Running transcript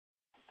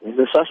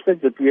The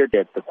suspect appeared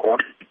at the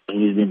court.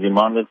 He's been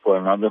remanded for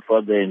another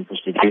further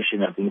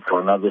investigation, I think,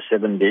 for another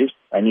 7 days,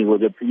 and he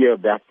would appear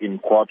back in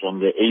court on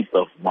the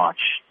 8th of March.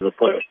 The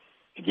first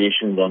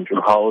investigations onto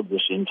how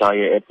this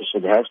entire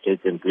episode has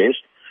taken place.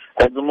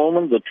 At the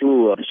moment, the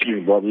two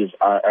deceased bodies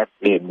are at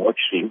the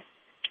mortuary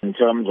in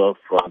terms of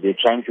they're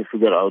trying to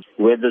figure out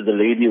whether the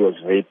lady was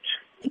raped.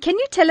 Can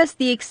you tell us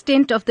the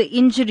extent of the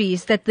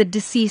injuries that the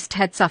deceased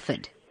had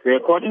suffered?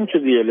 According to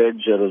the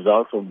alleged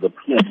results of the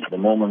PM, at the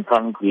moment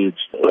currently,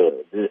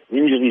 the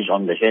injuries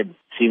on the head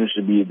seems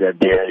to be that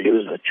they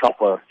used a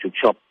chopper to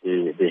chop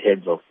the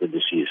heads of the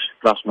deceased.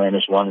 Plus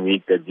minus 1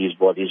 week that these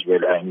bodies were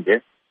lying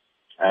there.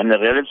 And a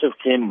relative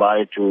came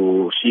by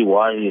to see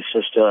why his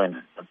sister and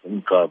I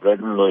think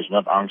brother-in-law is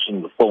not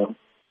answering the phone.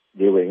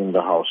 They were in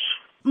the house.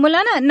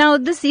 Moulana, now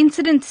this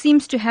incident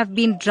seems to have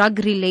been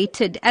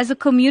drug-related. As a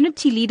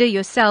community leader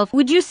yourself,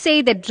 would you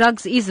say that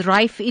drugs is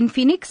rife in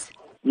Phoenix?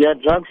 Yeah,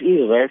 drugs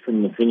is rife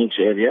in the Phoenix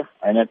area,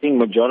 and I think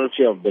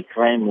majority of the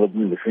crime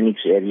within the Phoenix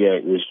area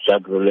is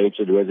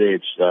drug-related, whether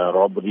it's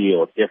robbery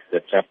or theft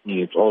that's happening,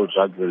 it's all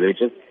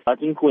drug-related. I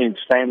think it's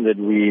time that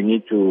we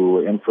need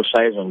to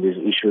emphasize on these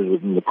issues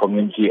within the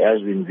community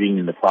as we've been doing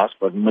in the past,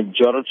 but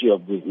majority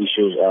of these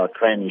issues are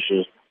crime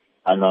issues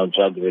are now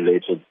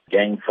drug-related.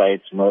 Gang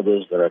fights,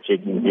 murders that are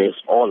taking place,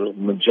 all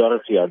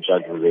majority are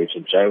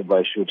drug-related.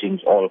 Drive-by shootings,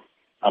 all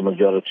are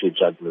majority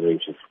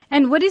drug-related.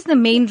 And what is the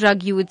main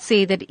drug you would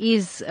say that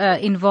is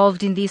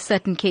involved in these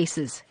certain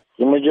cases?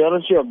 The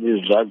majority of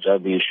these drugs are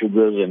the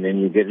sugars, and then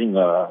you're getting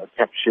a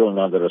capsule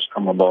now that has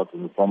come about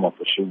in the form of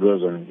the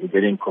sugars, and you're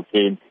getting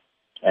cocaine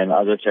and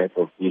other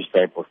these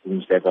type of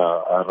things that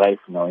are rife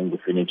now in the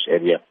Phoenix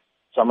area.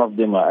 Some of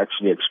them are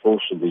actually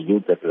exposed to the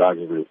youth at large.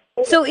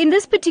 So in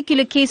this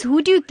particular case,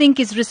 who do you think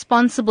is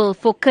responsible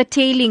for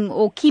curtailing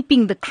or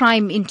keeping the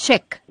crime in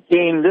check?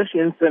 In this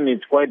instance,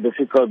 it's quite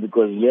difficult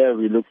because,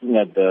 we're looking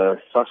at the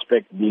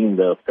suspect being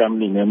the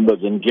family members,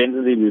 and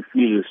generally we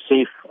feel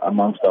safe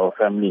amongst our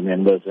family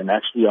members, and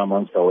actually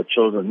amongst our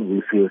children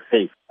we feel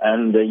safe.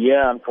 And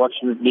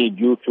unfortunately,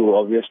 due to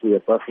obviously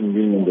a person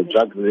being in the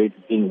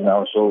drug-related things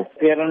now, so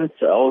parents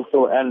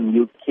also and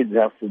youth kids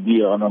have to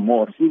be on a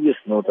more serious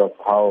note of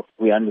how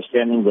we're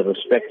understanding the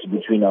respect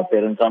between our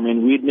parents. I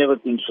mean, we'd never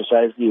think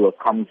society will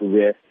come to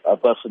where a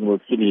person will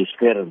kill his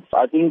parents.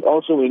 I think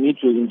also we need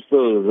to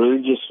instill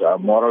religious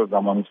morals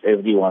amongst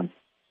everyone.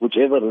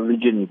 Whichever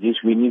religion it is,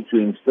 we need to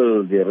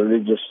instill the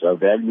religious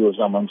values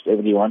amongst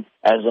everyone.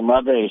 As a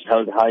mother is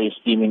held high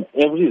esteem in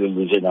every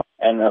religion,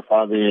 and a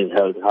father is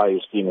held high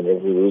esteem in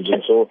every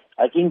religion. So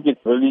I think that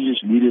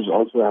religious leaders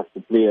also have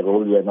to play a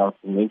role here now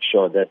to make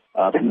sure that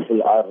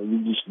people are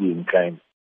religiously inclined.